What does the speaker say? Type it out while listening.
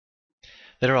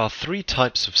There are three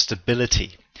types of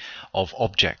stability of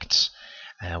objects.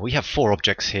 We have four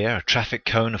objects here: a traffic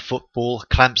cone, a football, a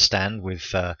clamp stand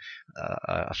with a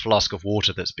flask of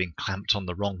water that's been clamped on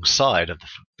the wrong side of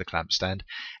the clamp stand,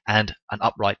 and an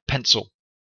upright pencil.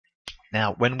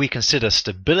 Now, when we consider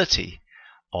stability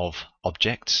of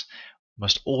objects, we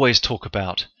must always talk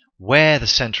about where the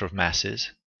center of mass is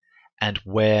and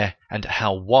where and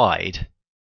how wide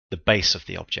the base of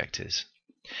the object is.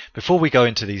 Before we go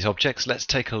into these objects, let's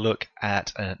take a look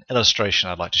at an illustration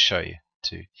I'd like to show you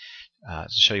to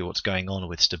show you what's going on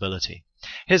with stability.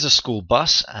 Here's a school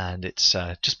bus, and it's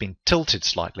just been tilted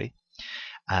slightly.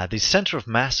 The center of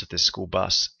mass of this school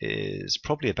bus is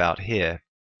probably about here.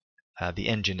 The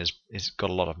engine is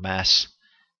got a lot of mass,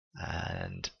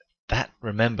 and that,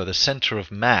 remember, the center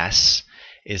of mass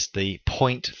is the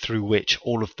point through which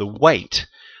all of the weight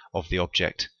of the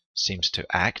object seems to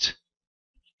act.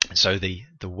 And so the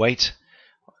weight,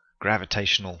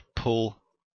 gravitational pull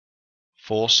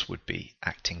force, would be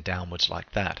acting downwards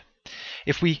like that.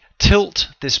 If we tilt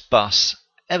this bus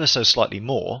ever so slightly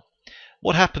more,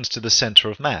 what happens to the center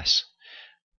of mass?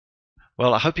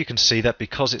 Well, I hope you can see that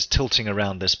because it's tilting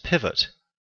around this pivot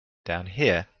down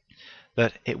here,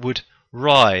 that it would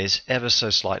rise ever so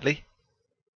slightly.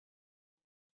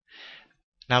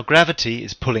 Now, gravity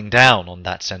is pulling down on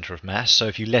that center of mass, so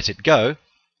if you let it go,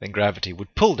 then gravity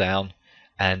would pull down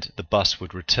and the bus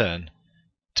would return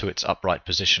to its upright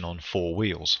position on four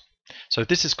wheels. So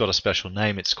this has got a special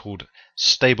name. It's called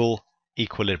stable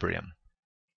equilibrium.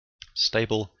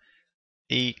 Stable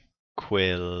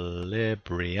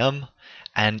equilibrium.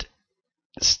 And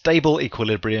stable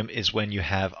equilibrium is when you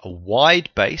have a wide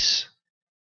base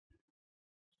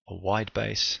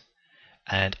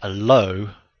and a low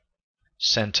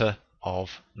center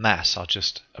of mass. I'll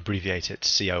just abbreviate it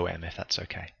COM if that's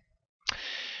okay.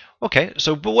 Okay,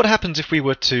 so but what happens if we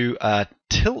were to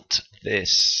tilt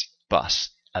this bus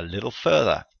a little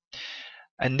further?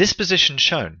 And this position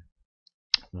shown,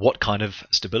 what kind of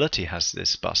stability has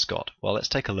this bus got? Well, let's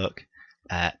take a look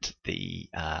at the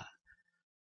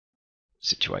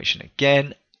situation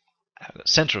again. The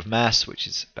center of mass, which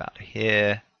is about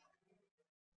here,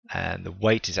 and the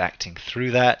weight is acting through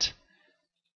that,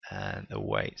 and the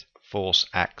weight force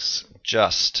acts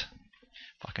just,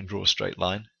 if I can draw a straight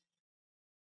line.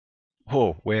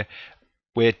 Oh, we're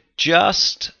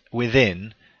just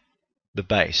within the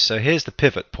base. So here's the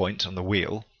pivot point on the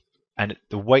wheel, and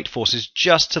the weight force is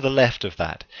just to the left of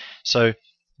that. So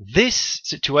this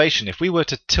situation, if we were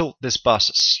to tilt this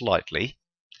bus slightly,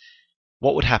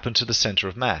 what would happen to the center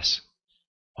of mass?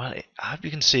 Well, I hope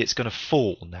you can see it's going to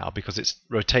fall now because it's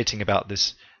rotating about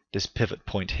this pivot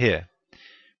point here.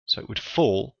 So it would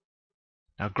fall.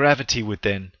 Now gravity would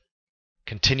then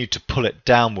continue to pull it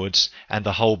downwards, and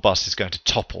the whole bus is going to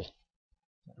topple,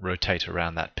 rotate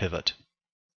around that pivot.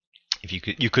 If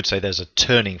you could say there's a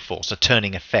turning force, a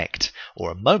turning effect, or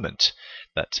a moment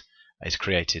that is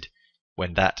created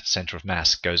when that center of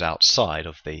mass goes outside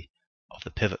of the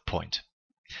pivot point.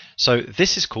 So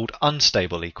this is called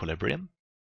unstable equilibrium.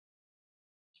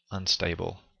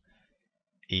 Unstable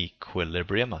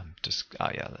equilibrium.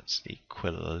 That's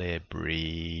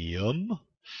equilibrium.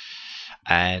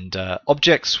 And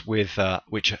objects with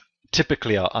which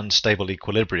typically are unstable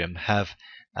equilibrium have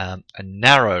a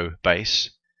narrow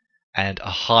base and a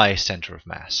high center of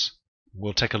mass.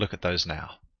 We'll take a look at those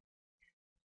now.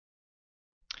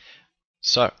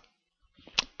 So,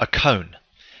 a cone.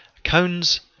 A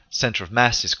cone's center of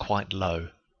mass is quite low,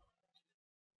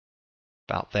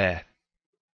 about there.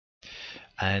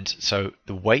 And so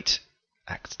the weight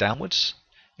acts downwards.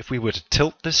 If we were to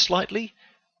tilt this slightly,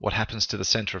 what happens to the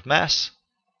center of mass?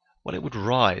 Well, it would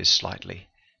rise slightly.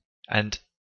 And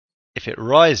if it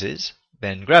rises,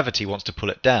 then gravity wants to pull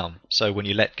it down. So when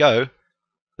you let go,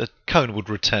 the cone would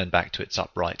return back to its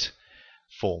upright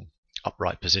form,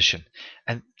 upright position.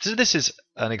 And so this is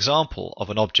an example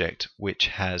of an object which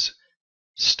has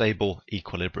stable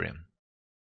equilibrium.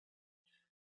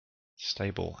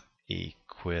 Stable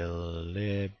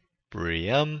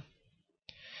equilibrium.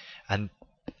 And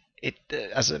it,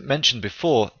 as I mentioned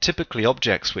before, typically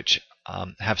objects which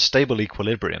have stable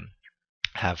equilibrium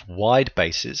have wide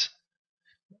bases,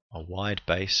 a wide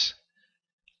base,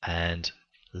 and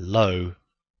low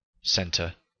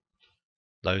centers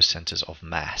of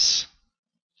mass.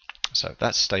 So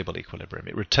that's stable equilibrium.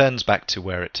 It returns back to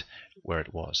where it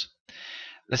was.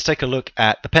 Let's take a look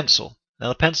at the pencil. Now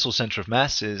the pencil center of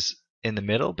mass is in the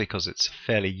middle because it's a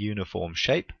fairly uniform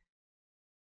shape.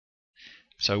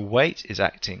 So weight is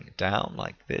acting down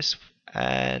like this,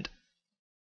 and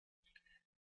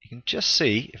you can just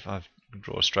see, if I've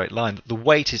draw a straight line, the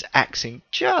weight is acting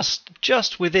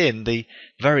just within the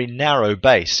very narrow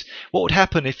base. What would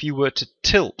happen if you were to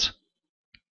tilt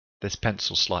this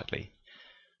pencil slightly?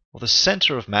 Well, the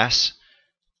center of mass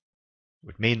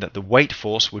would mean that the weight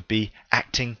force would be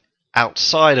acting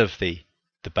outside of the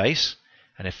base,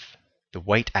 and if the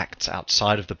weight acts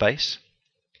outside of the base,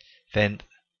 then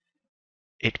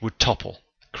it would topple,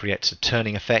 creates a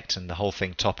turning effect, and the whole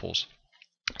thing topples.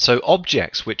 So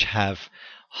objects which have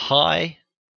high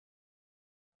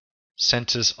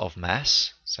centers of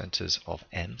mass, centers of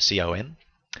M, COM,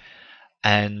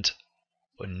 and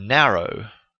narrow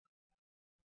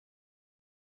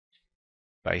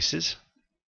bases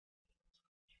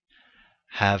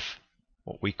have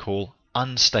what we call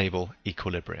unstable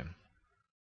equilibrium.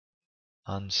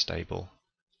 Unstable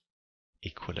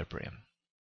equilibrium.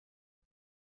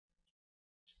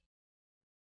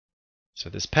 So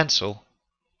this pencil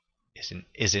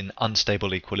is in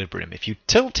unstable equilibrium. If you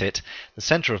tilt it, the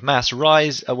center of mass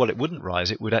well, it wouldn't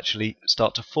rise, it would actually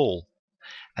start to fall.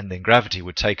 And then gravity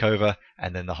would take over,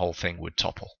 and then the whole thing would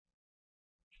topple.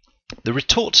 The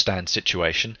retort stand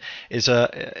situation is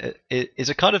a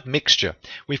kind of mixture.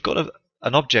 We've got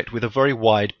an object with a very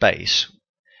wide base,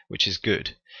 which is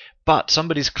good, but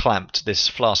somebody's clamped this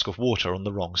flask of water on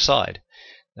the wrong side.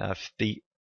 Now, if the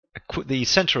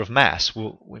center of mass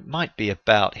it might be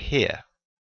about here.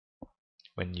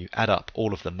 When you add up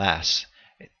all of the mass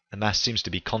seems to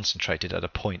be concentrated at a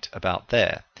point about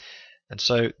there. And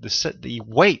so the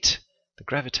weight, the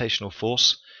gravitational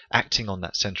force acting on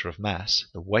that center of mass,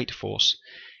 the weight force,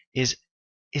 is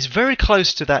very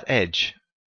close to that edge.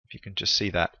 If you can just see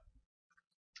that.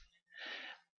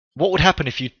 What would happen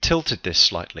if you tilted this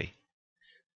slightly?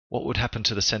 What would happen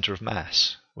to the center of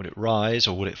mass? Would it rise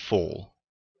or would it fall?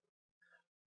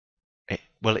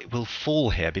 Well, it will fall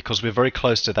here because we're very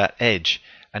close to that edge.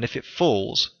 And if it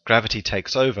falls, gravity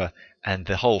takes over and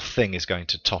the whole thing is going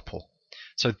to topple.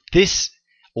 So this,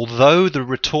 although the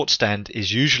retort stand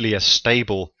is usually a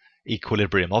stable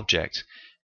equilibrium object,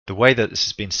 the way that this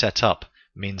has been set up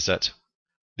means that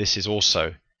this is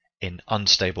also in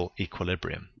unstable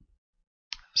equilibrium.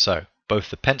 So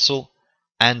both the pencil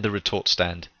and the retort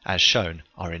stand, as shown,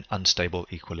 are in unstable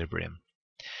equilibrium.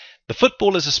 The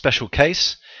football is a special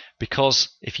case because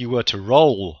if you were to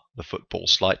roll the football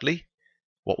slightly,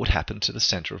 what would happen to the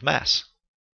center of mass?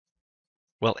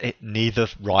 Well, it neither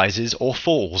rises or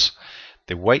falls.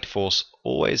 The weight force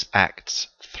always acts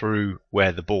through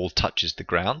where the ball touches the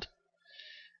ground,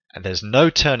 and there's no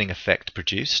turning effect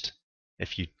produced.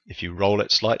 If you roll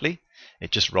it slightly,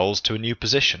 it just rolls to a new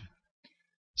position.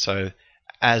 So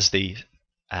as the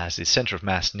center of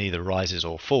mass neither rises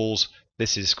or falls,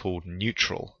 this is called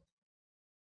neutral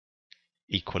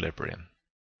equilibrium.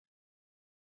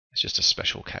 It's just a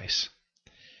special case.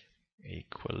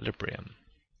 Equilibrium.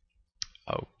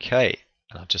 Okay,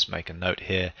 and I'll just make a note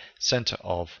here. Center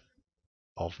of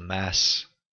mass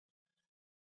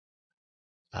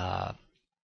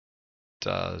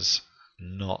does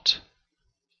not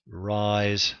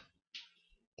rise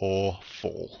or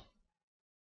fall.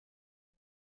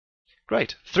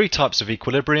 Great. 3 types of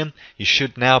equilibrium. You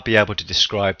should now be able to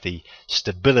describe the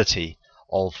stability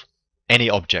of any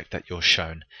object that you're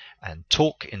shown and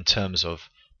talk in terms of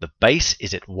the base,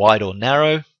 is it wide or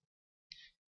narrow?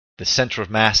 The center of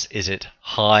mass, is it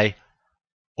high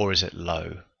or is it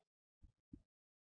low?